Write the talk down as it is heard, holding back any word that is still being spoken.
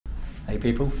Hey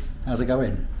people, how's it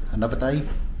going? Another day,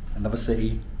 another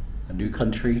city, a new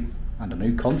country and a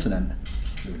new continent.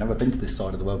 We've never been to this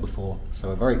side of the world before, so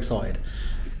we're very excited.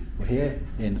 We're here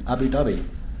in Abu Dhabi.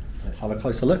 Let's have a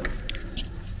closer look.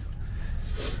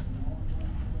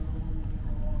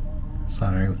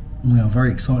 So we are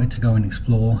very excited to go and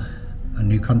explore a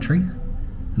new country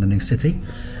and a new city.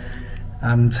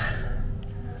 And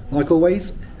like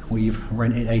always, we've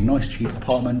rented a nice cheap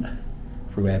apartment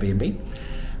through Airbnb,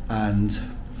 and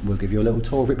we'll give you a little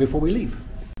tour of it before we leave.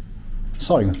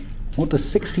 So, what does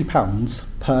 £60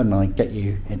 per night get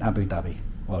you in Abu Dhabi?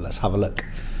 Well, let's have a look.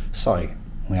 So,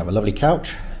 we have a lovely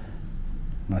couch,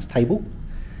 nice table,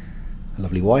 a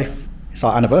lovely wife. It's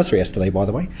our anniversary yesterday, by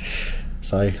the way.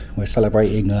 So, we're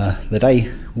celebrating the day.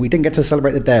 We didn't get to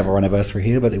celebrate the day of our anniversary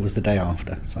here, but it was the day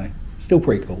after. So, still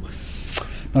pretty cool.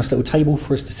 Nice little table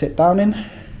for us to sit down in.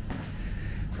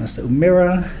 Nice little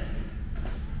mirror.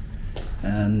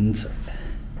 And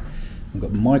we've got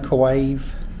a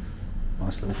microwave,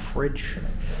 nice little fridge,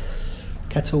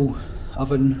 kettle,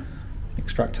 oven,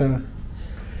 extractor,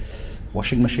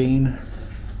 washing machine,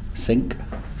 sink,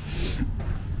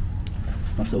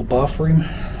 nice little bathroom.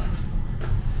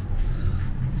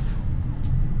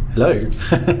 Hello.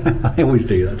 I always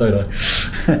do that, don't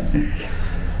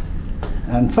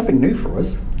I? And something new for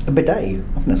us, a bidet. I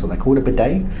think that's what they're called, a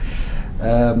bidet.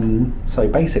 So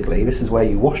basically this is where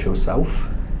you wash yourself,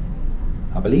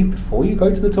 I believe, before you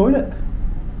go to the toilet.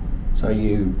 So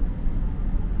you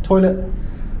toilet,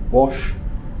 wash,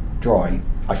 dry,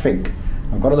 I think.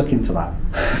 I've got to look into that.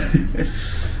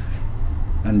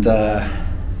 And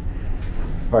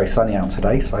very sunny out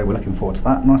today, so we're looking forward to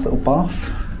that. Nice little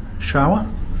bath, shower.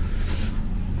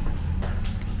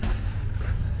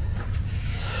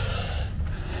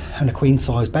 And a queen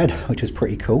size bed, which is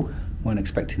pretty cool. Weren't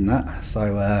expecting that,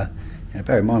 so yeah,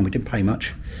 bear in mind we didn't pay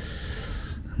much.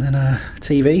 And then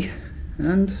TV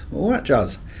and all that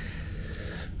jazz.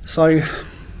 So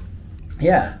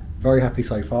yeah, very happy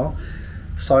so far.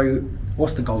 So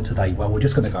what's the goal today? Well, we're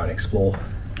just going to go and explore,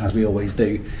 as we always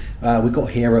do. We got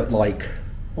here at like,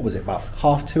 what was it, about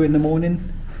 2:30 in the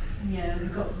morning? Yeah, we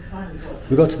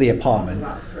got to the apartment.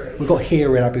 We got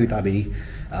here in Abu Dhabi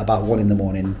about 1 in the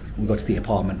morning. We got to the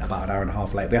apartment about an hour and a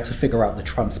half later. We had to figure out the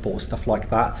transport, stuff like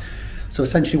that. So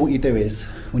essentially what you do is,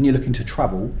 when you're looking to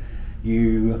travel,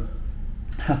 you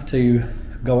have to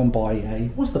go and buy a,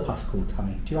 what's the pass called,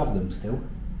 Tammy? Do you have them still?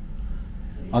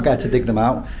 I'll get her to dig them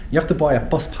out. You have to buy a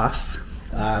bus pass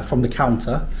from the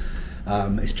counter.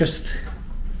 It's just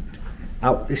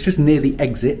near the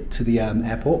exit to the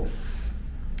airport.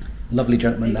 Lovely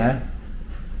gentleman there.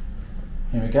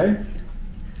 Here we go.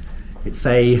 It's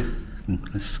a,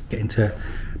 let's get into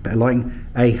a bit of lighting,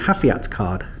 a Hafiyat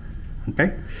card.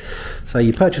 Okay, so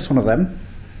you purchase one of them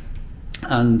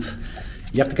and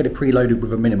you have to get it preloaded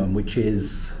with a minimum, which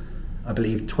is, I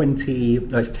believe, 10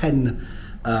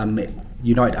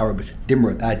 United Arab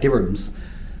dirhams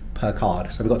per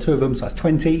card. So we've got 2 of them, so that's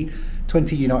 20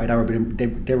 United Arab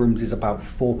dirhams is about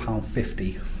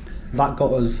 £4.50. That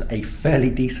got us a fairly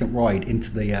decent ride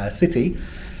into the city.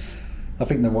 I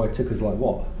think the ride took us like,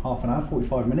 what, half an hour,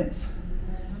 45 minutes?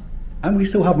 And we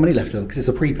still have money left because it's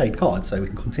a prepaid card, so we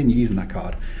can continue using that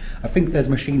card. I think there's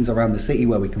machines around the city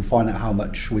where we can find out how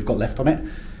much we've got left on it.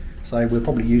 So we'll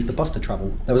probably use the bus to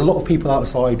travel. There was a lot of people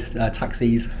outside,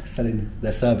 taxis, selling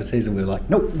their services, and we were like,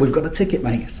 nope, we've got a ticket,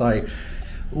 mate. So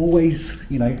always,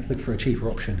 you know, look for a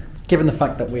cheaper option. Given the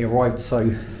fact that we arrived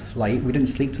so late, we didn't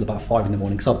sleep till about 5 in the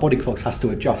morning because our body clocks has to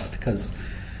adjust because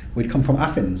we'd come from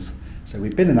Athens. So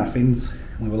we'd been in Athens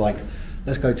and we were like,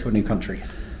 let's go to a new country,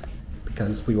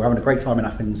 because we were having a great time in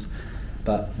Athens,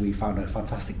 but we found a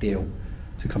fantastic deal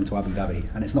to come to Abu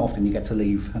Dhabi, and it's not often you get to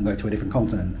leave and go to a different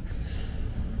continent.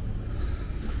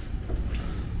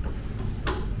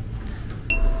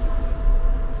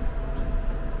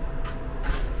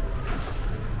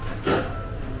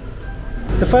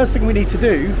 The first thing we need to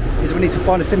do is we need to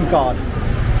find a SIM card.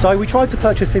 So we tried to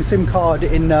purchase a SIM card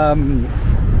in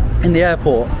the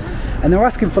airport, and they were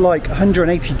asking for like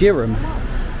 180 dirham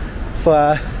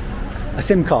for a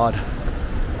SIM card,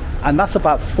 and that's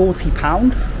about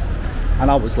 £40.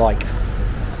 And I was like,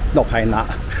 not paying that.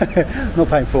 Not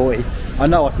paying 40. I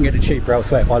know I can get it cheaper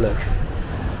elsewhere if I look.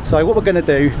 So what we're going to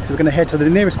do is we're going to head to the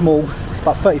nearest mall. It's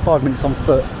about 35 minutes on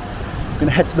foot. We're going to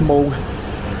head to the mall,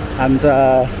 and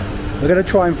we're going to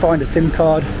try and find a SIM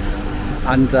card,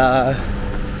 and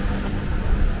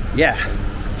yeah,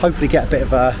 hopefully get a bit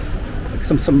of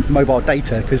some mobile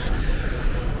data, because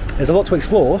there's a lot to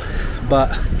explore,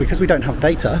 but because we don't have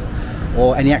data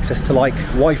or any access to like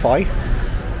Wi-Fi,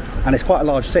 and it's quite a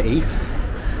large city,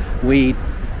 we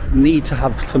need to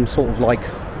have some sort of like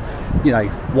you know,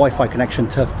 Wi-Fi connection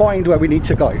to find where we need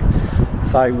to go.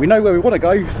 So we know where we want to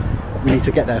go, but we need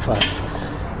to get there first.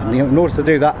 And in order to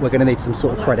do that, we're going to need some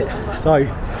sort of credit. So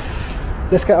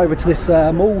let's get over to this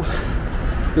mall.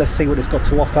 Let's see what it's got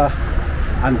to offer,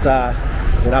 and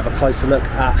we'll have a closer look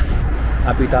at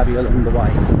Abu Dhabi along the way.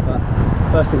 But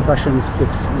first impressions,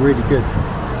 looks really good.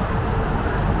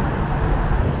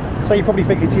 So you're probably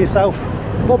thinking to yourself,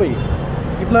 Bobby,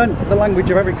 you've learned the language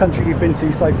of every country you've been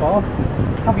to so far.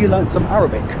 Have you learned some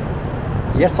Arabic?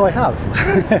 Yes, I have.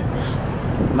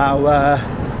 Now,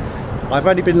 I've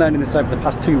only been learning this over the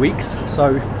past 2 weeks,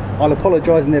 so I'll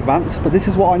apologise in advance, but this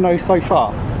is what I know so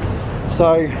far.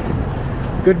 So,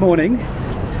 good morning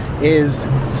is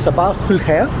Sabahul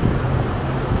Khair.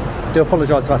 I do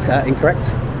apologise if that's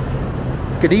incorrect.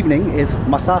 Good evening is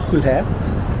Masahul Khair.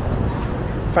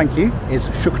 Thank you is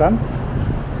Shukran.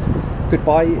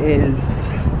 Goodbye is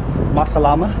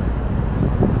Masalama.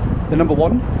 The number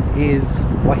 1 is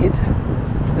Wahid.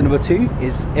 The number 2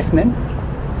 is Ifnin.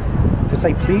 To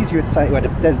say please, you would say, well,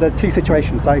 there's 2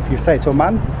 situations. So if you say it to a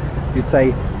man, you'd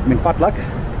say min fadlak.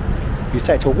 You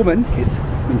say it to a woman, is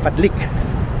min fadlik.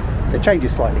 So it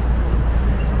changes slightly.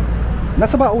 And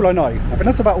that's about all I know. I think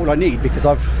that's about all I need, because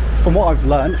from what I've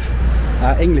learned,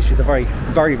 English is a very,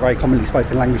 very, very commonly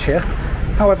spoken language here.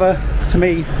 However, to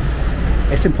me,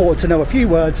 it's important to know a few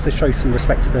words to show some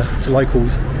respect to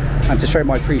locals, and to show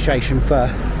my appreciation for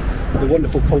the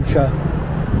wonderful culture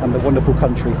and the wonderful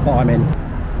country that I'm in.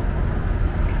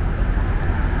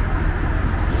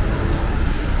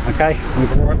 Okay,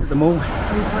 we've arrived at the mall.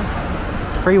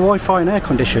 Free Wi-Fi and air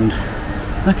conditioned.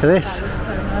 Look at this.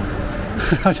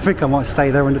 I think I might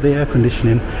stay there under the air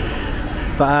conditioning.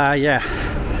 But yeah,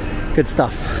 good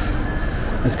stuff.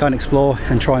 Let's go and explore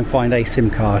and try and find a SIM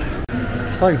card.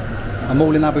 So, I'm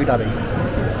all in Abu Dhabi.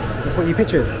 Is this what you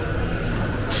pictured?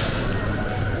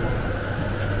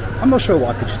 I'm not sure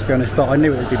what I pictured, to be honest, but I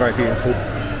knew it would be very beautiful.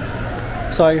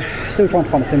 So, still trying to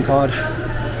find a SIM card.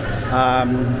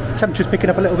 Temperature's picking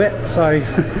up a little bit, so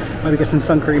maybe get some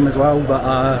sun cream as well. But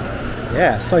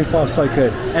yeah, so far so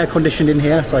good. Air conditioned in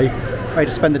here, so ready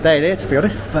to spend the day here, to be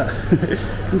honest, but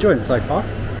enjoying it so far.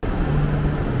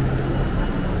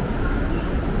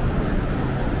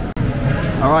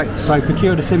 Alright, so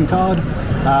procured a SIM card.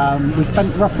 We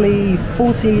spent roughly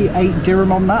 48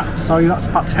 dirham on that, so that's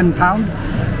about £10.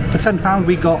 For £10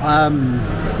 we got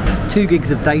 2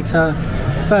 gigs of data,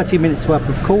 30 minutes worth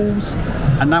of calls,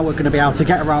 and now we're going to be able to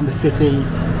get around the city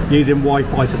using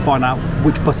Wi-Fi to find out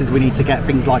which buses we need to get,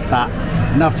 things like that.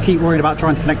 And not have to keep worrying about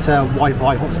trying to connect to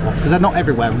Wi-Fi hotspots, because they're not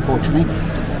everywhere, unfortunately.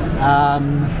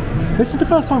 This is the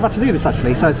first time I've had to do this,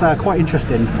 actually, so it's quite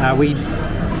interesting. We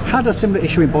had a similar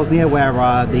issue in Bosnia where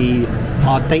our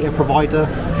data provider,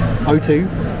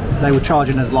 O2, they were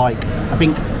charging us like, I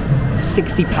think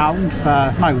 £60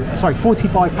 for, no, sorry,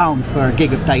 £45 for a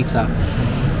gig of data.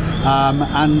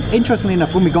 And interestingly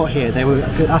enough, when we got here, they were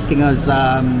asking us,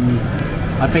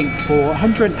 I think for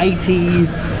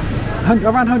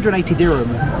around 180 dirham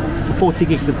for 40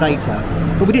 gigs of data,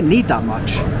 but we didn't need that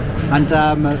much. And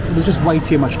it was just way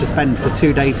too much to spend for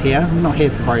 2 days here. I'm not here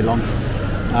for very long,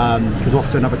 because we're off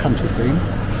to another country soon.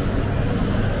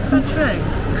 A train.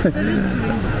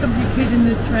 Somebody kid in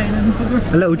the train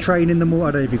and a little train in the mall.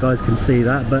 I don't know if you guys can see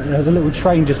that, but there's a little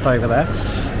train just over there.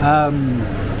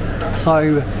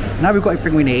 So now we've got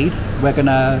everything we need, we're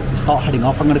gonna start heading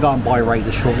off. I'm gonna go and buy a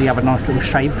razor shortly, have a nice little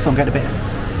shave because I'm getting a bit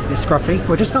scruffy.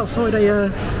 We're just outside a,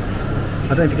 I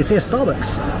don't know if you can see, a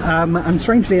Starbucks. And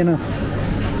strangely enough,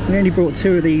 we only brought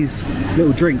 2 of these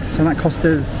little drinks, and that cost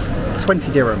us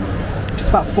 20 dirham, which is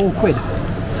about 4 quid.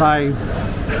 So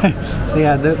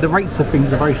yeah, the rates of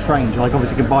things are very strange. Like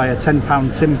obviously you can buy a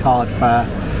 £10 SIM card for,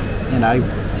 you know,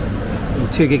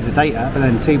 2 gigs of data, but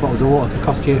then 2 bottles of water could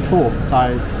cost you 4.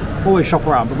 So always shop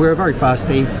around, but we were very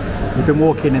thirsty. We've been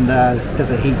walking in the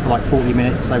desert heat for like 40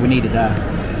 minutes, so we needed a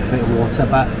bit of water.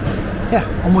 But yeah,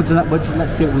 onwards and upwards, and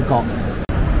let's see what we've got.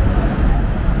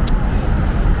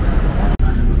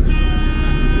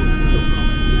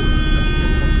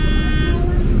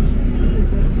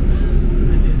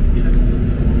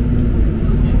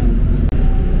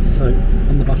 So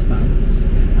on the bus now,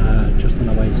 just on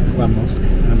our way to the Grand Mosque,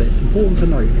 and it's important to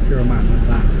note, if you're a man like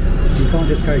that, you can't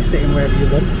just go sitting wherever you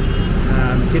want.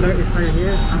 If you notice over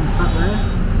here, Tam sat there,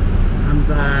 and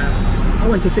I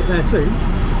went to sit there too,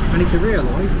 only to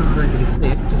realise that I don't think you can see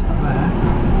it, just up there,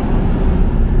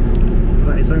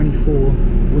 but it's only for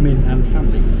women and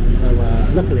families. So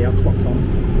luckily I clocked on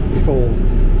before,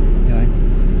 you know,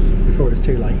 before it was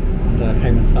too late, and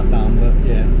came and sat down. But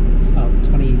yeah, it's about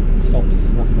 20 stops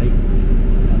roughly,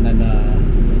 and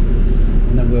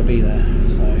then we'll be there.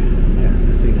 So yeah,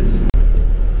 let's do this.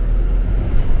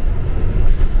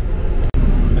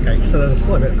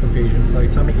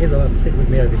 is allowed to sit with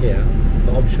me over here,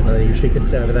 but optionally she can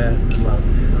sit over there as well.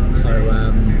 So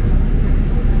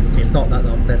it's not that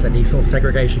there's any sort of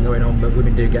segregation going on, but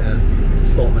women do get a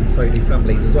spot, and so do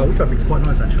families as well, which I think is quite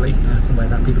nice actually. Somewhere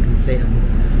that people can sit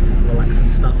and relax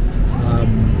and stuff,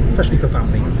 especially for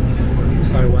families.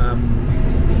 So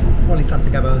finally sat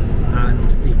together,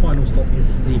 and the final stop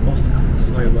is the mosque.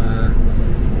 So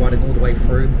riding all the way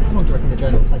through. How long do you reckon the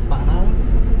journey will take? About an hour?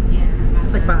 Yeah.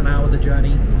 It'll take about an hour, the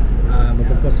journey.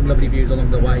 We've got some lovely views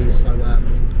along the way, so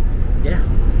yeah,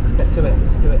 let's get to it.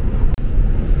 Let's do it.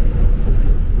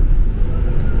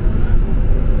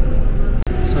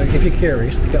 So if you're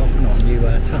curious to get off and on, you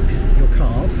tap your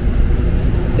card,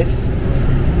 this,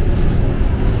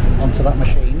 onto that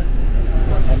machine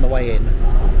on the way in,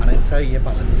 and it'll tell you your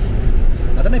balance.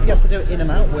 I don't know if you have to do it in and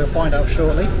out, we'll find out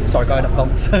shortly. Sorry, going up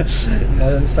bumps.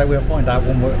 So we'll find out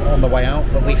when we're on the way out,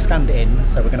 but we've scanned it in,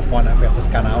 so we're going to find out if we have to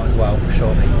scan out as well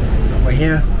shortly. But we're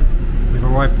here, we've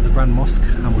arrived at the Grand Mosque,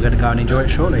 and we're going to go and enjoy it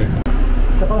shortly.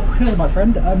 So, hello my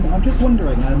friend, I'm just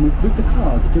wondering, with the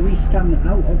card, do we scan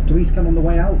out, do we scan on the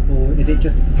way out, or is it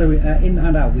just, so in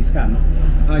and out we scan?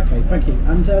 Okay, thank you.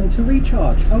 And to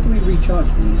recharge, how do we recharge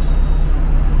these?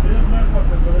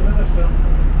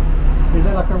 Is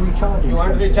there like a recharging You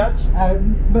want to recharge?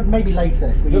 But maybe later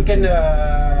if we You can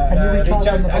you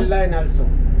recharge online also.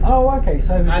 Oh, okay,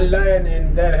 so... Online,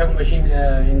 and there have machine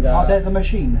in the... Oh, there's a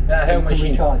machine? Yeah, have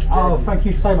machine. Recharge. Oh, thank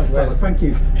you so much, brother, thank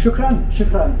you. Shukran,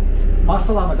 shukran. Ma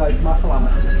salama, guys, ma salama.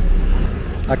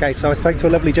 Okay, so I spoke to a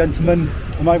lovely gentleman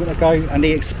a moment ago, and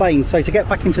he explained, so to get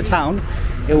back into town,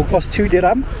 it will cost 2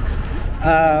 dirham.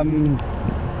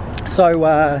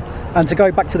 And to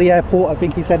go back to the airport, I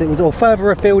think he said it was, or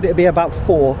further afield, it'd be about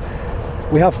 4.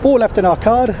 We have 4 left in our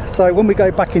card, so when we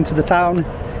go back into the town,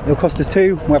 it'll cost us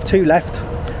 2. We have 2 left.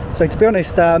 So to be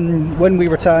honest, when we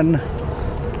return,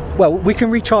 well, we can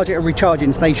recharge it at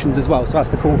recharging stations as well, so that's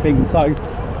the cool thing. So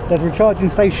there's recharging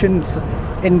stations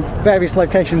in various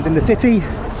locations in the city,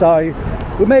 so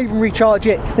we may even recharge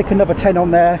it, stick another 10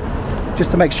 on there, just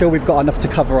to make sure we've got enough to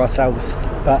cover ourselves.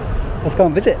 But let's go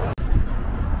and visit.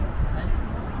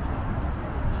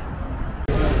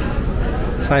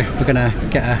 So we're gonna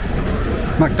get a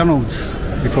McDonald's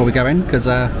before we go in, because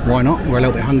why not? We're a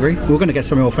little bit hungry. We're gonna get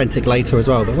something authentic later as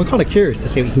well, but we're kind of curious to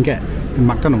see what you can get in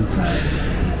McDonald's.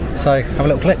 So have a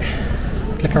little click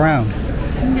around.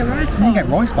 You can get rice bowls. You can get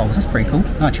rice bowls, that's pretty cool.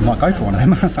 I actually might go for one of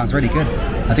them. That sounds really good.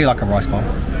 I do like a rice bowl.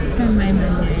 Main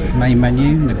menu. Main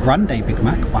menu, the Grande Big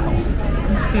Mac, wow.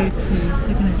 Let's go to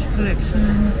Signature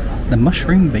Collection. The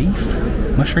mushroom beef,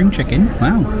 mushroom chicken,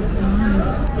 wow.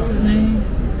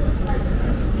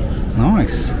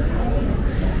 Nice.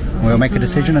 We'll make a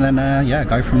decision and then yeah,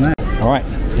 go from there. Alright,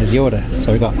 here's the order.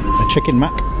 So we've got a chicken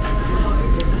mac,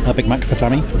 a Big Mac for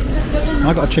Tammy.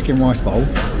 I got a chicken rice bowl,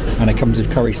 and it comes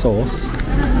with curry sauce.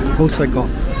 Also got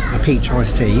a peach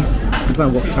iced tea. I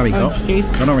don't know what Tammy got.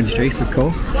 An orange juice, of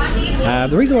course.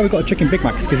 The reason why we got a chicken Big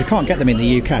Mac is because you can't get them in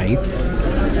the UK,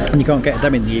 and you can't get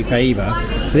them in the UK either.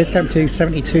 But this came to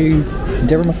 72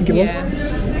 dirham, I think it was.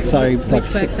 So like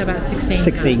about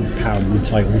 £16 in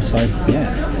total. So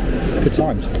yeah, good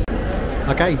times.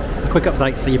 Okay, a quick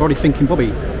update. So you're probably thinking,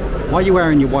 Bobby, why are you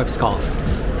wearing your wife's scarf?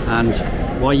 And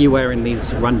why are you wearing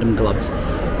these random gloves?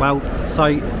 Well,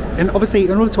 so obviously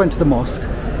in order to enter the mosque,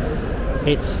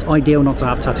 it's ideal not to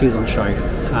have tattoos on show,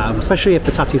 especially if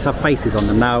the tattoos have faces on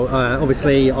them. Now,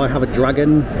 obviously I have a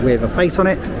dragon with a face on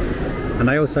it, and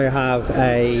I also have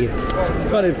a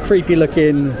kind of creepy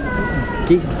looking,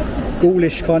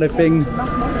 ghoulish kind of thing,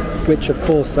 which of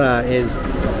course is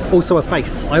also a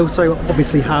face. I also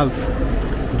obviously have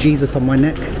Jesus on my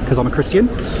neck because I'm a Christian.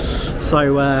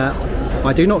 So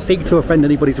I do not seek to offend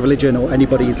anybody's religion or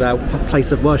anybody's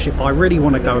place of worship. I really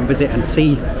want to go and visit and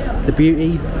see the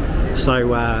beauty.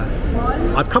 So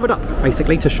I've covered up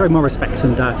basically to show my respects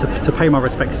and to pay my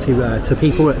respects to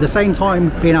people, at the same time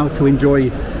being able to enjoy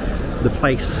the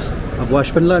place of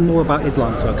worship and learn more about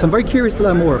Islam as well. So I'm very curious to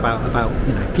learn more about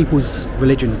you know, people's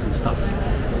religions and stuff.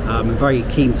 I'm very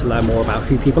keen to learn more about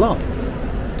who people are.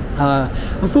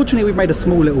 Unfortunately, we've made a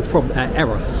small little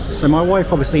error. So my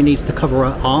wife obviously needs to cover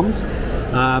her arms.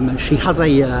 She has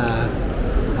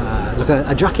like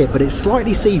a jacket, but it's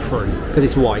slightly see-through because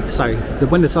it's white, so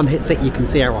when the sun hits it you can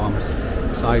see her arms.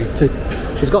 So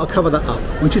she's got to cover that up,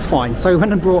 which is fine. So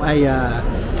when I brought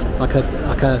like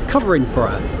a covering for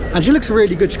her, and she looks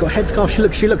really good. She's got a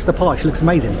headscarf, she looks the part, she looks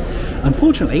amazing.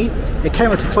 Unfortunately, it came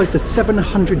out to close to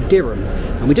 700 dirham,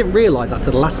 and we didn't realise that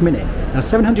till the last minute. Now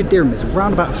 700 dirham is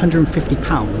around about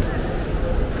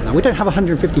 £150. Now we don't have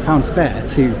 £150 spare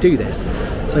to do this,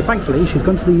 so thankfully she's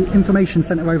gone to the information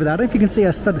centre over there. I don't know if you can see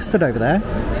her stood over there.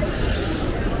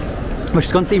 Well,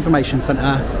 she's gone to the information centre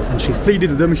and she's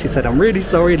pleaded with them. She said, I'm really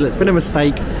sorry, there's been a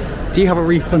mistake. Do you have a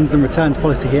refunds and returns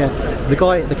policy here? The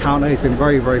guy at the counter has been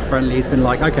very, very friendly. He's been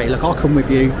like, okay, look, I'll come with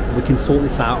you. We can sort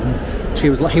this out. And he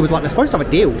was like, they're supposed to have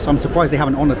a deal. So I'm surprised they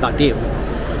haven't honoured that deal.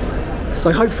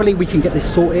 So hopefully we can get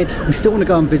this sorted. We still want to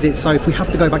go and visit. So if we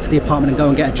have to go back to the apartment and go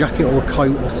and get a jacket or a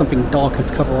coat or something darker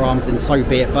to cover our arms, then so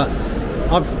be it. But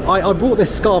I brought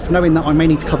this scarf knowing that I may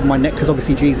need to cover my neck because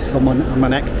obviously Jesus is on my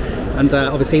neck. And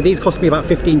obviously these cost me about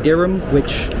 15 dirham,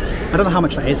 which I don't know how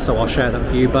much that is, so I'll share that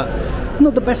with you. But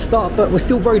not the best start, but we're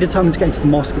still very determined to get into the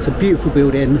mosque. It's a beautiful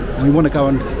building and we want to go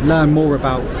and learn more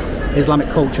about Islamic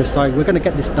culture. So we're going to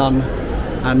get this done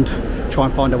and try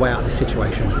and find a way out of this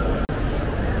situation.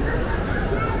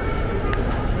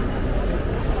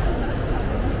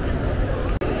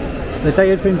 The day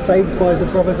has been saved by the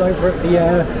brothers over at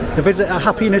the Visitor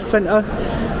Happiness Centre.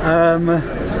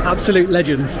 Absolute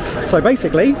legends. So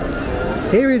basically,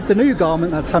 here is the new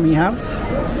garment that Tammy has,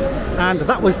 and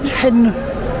that was £10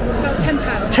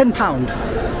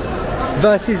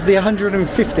 versus the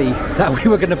 150 that we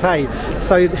were going to pay.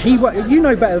 So you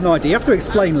know better than I do. You have to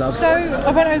explain, love. So I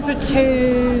went over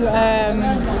to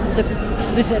the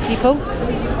visit people,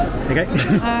 okay,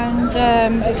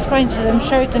 and explained to them,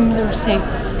 showed them the receipt,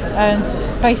 and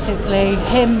basically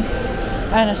him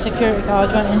and a security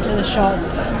guard went into the shop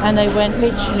and they went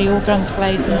literally all guns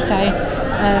blazing, saying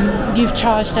you've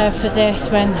charged her for this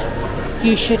when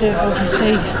you should have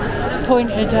obviously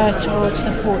pointed her towards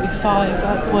the 45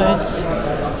 upwards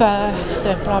first,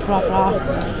 and blah blah blah.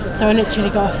 So I literally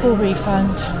got a full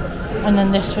refund and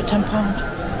then this for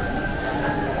 £10.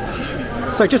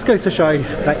 So it just goes to show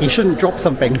that you shouldn't drop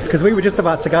something, because we were just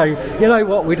about to go, you know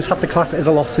what, we just have to class it as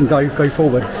a loss and go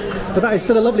forward. But that is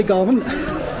still a lovely garment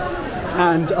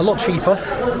and a lot cheaper,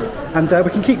 and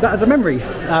we can keep that as a memory.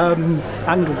 And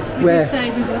we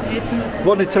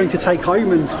wanted something to take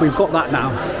home, and we've got that now.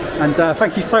 And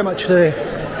thank you so much to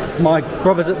my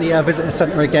brothers at the Visitor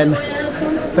Centre again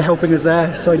for helping us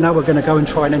there. So now we're going to go and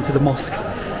try and enter the mosque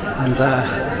and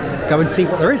go and see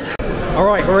what there is. All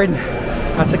right, we're in.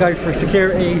 Had to go through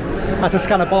security, had to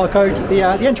scan a barcode. The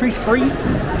entry's free,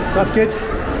 so that's good.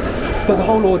 But the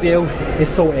whole ordeal is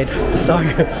sorted. So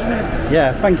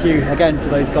yeah, thank you again to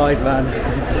those guys, man.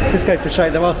 This goes to show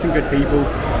there are some good people.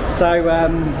 So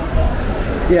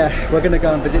yeah, we're going to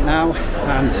go and visit now,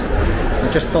 and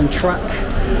we're just on track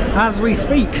as we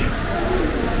speak.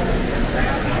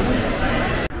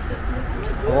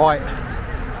 All right,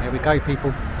 here we go,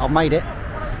 people. I've made it.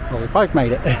 Well, we both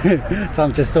made it. So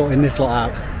I'm just sorting this lot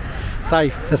out. So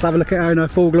let's have a look at her in her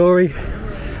full glory.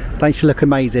 Don't she look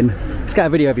amazing? Let's get a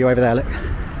video of you over there, look.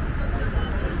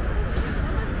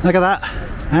 Look at that,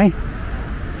 hey?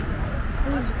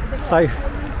 So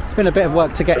it's been a bit of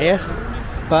work to get here,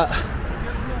 but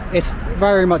it's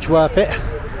very much worth it.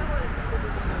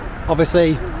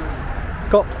 Obviously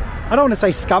got, I don't want to say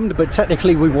scammed, but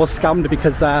technically we was scammed,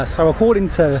 because so according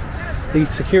to these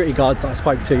security guards that I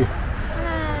spoke to,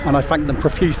 and I thank them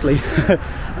profusely,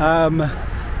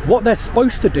 what they're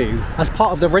supposed to do as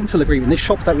part of the rental agreement, this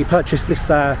shop that we purchased this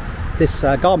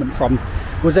garment from,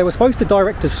 was they were supposed to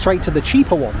direct us straight to the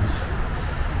cheaper ones,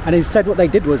 and instead what they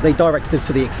did was they directed us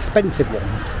to the expensive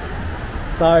ones.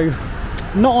 So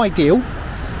not ideal,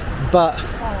 but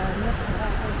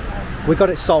we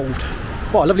got it solved.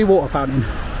 What a lovely water fountain,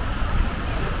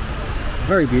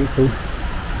 very beautiful.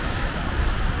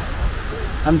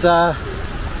 And there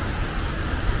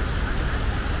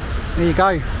you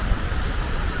go.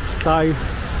 So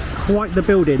quite the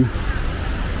building,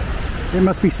 it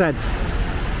must be said.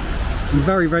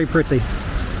 Very, very pretty.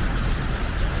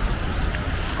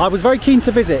 I was very keen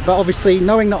to visit, but obviously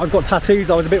knowing that I've got tattoos,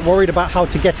 I was a bit worried about how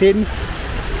to get in.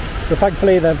 But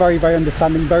thankfully they're very, very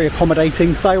understanding, very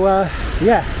accommodating. So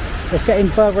yeah, let's get in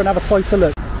further and have a closer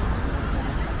look.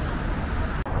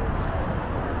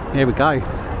 Here we go.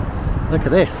 Look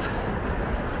at this.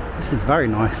 This is very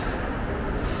nice.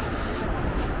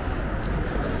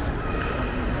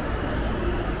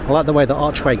 I like the way the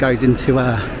archway goes into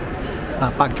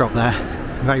that backdrop there.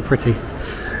 Very pretty.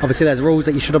 Obviously there's rules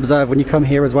that you should observe when you come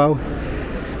here as well.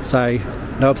 So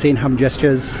no obscene hand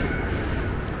gestures.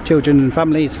 Children and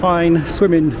families fine.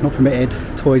 Swimming not permitted.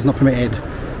 Toys not permitted.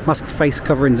 Mask, face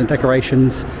coverings and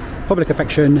decorations. Public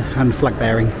affection and flag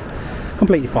bearing.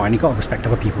 Completely fine. You've got to respect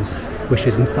other people's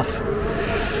wishes and stuff.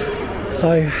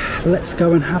 So let's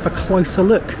go and have a closer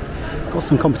look. Got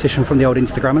some competition from the old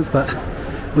Instagrammers, but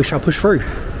we shall push through.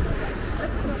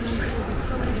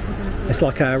 It's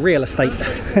like a real estate,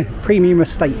 premium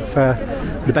estate for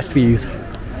the best views.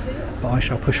 But I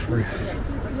shall push through.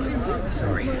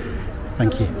 Sorry.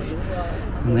 Thank you.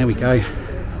 And there we go.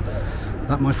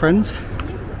 That, my friends,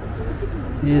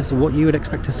 is what you would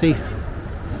expect to see.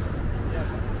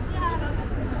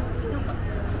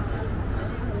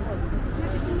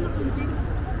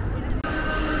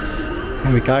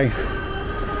 There we go.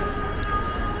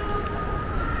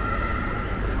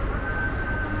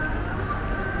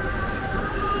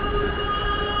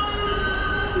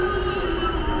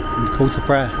 And call to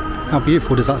prayer. How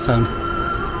beautiful does that sound?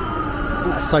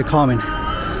 That's so calming.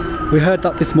 We heard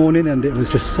that this morning and it was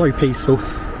just so peaceful.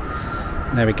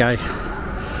 There we go.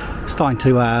 Starting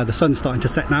to, the sun's starting to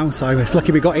set now, so it's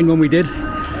lucky we got in when we did.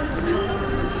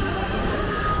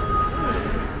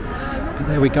 But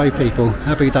there we go, people.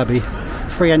 Abu Dhabi.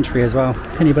 Free entry as well.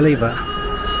 Can you believe that?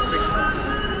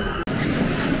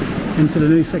 Into the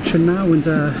new section now and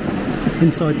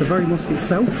inside the very mosque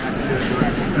itself.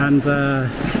 And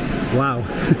wow,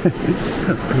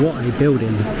 what a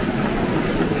building.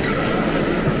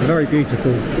 Very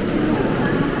beautiful.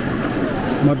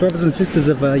 My brothers and sisters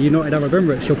of United Arab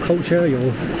Emirates, your culture,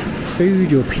 your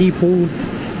food, your people,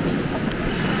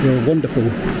 you're wonderful.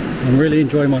 I'm really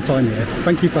enjoying my time here.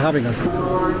 Thank you for having us.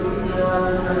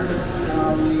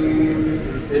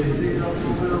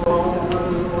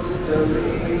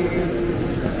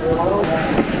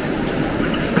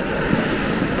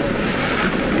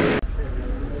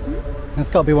 That's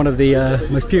got to be one of the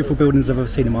most beautiful buildings I've ever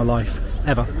seen in my life,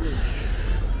 ever.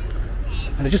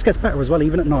 And it just gets better as well,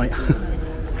 even at night.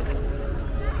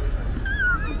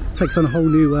 Takes on a whole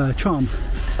new charm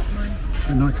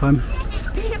at night time.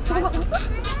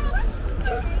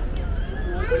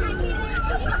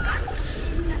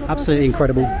 Absolutely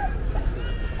incredible.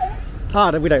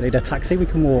 We don't need a taxi, we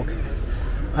can walk.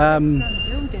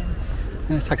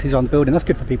 There's taxis around the building. That's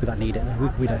good for people that need it.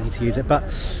 We don't need to use it.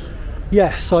 But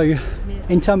yeah, so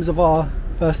in terms of our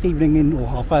first evening in, or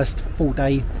our first full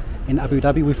day in Abu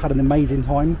Dhabi, we've had an amazing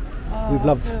time. We've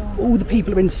loved all the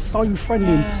people have been so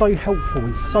friendly and so helpful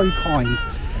and so kind,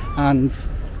 and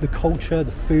the culture,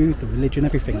 the food, the religion,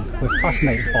 everything. We're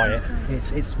fascinated by it.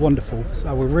 It's wonderful.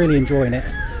 So we're really enjoying it,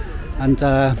 and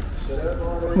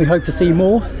we hope to see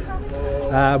more.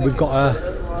 We've got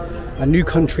a new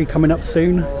country coming up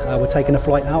soon. We're taking a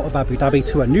flight out of Abu Dhabi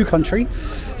to a new country,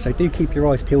 so do keep your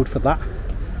eyes peeled for that.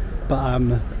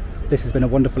 But this has been a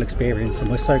wonderful experience and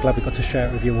we're so glad we got to share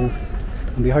it with you all,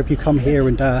 and we hope you come here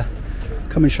and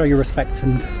come and show your respect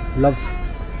and love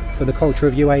for the culture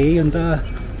of UAE, and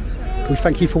we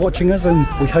thank you for watching us, and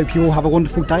we hope you all have a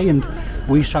wonderful day, and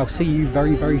we shall see you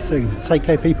very, very soon. Take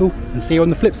care, people, and see you on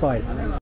the flip side.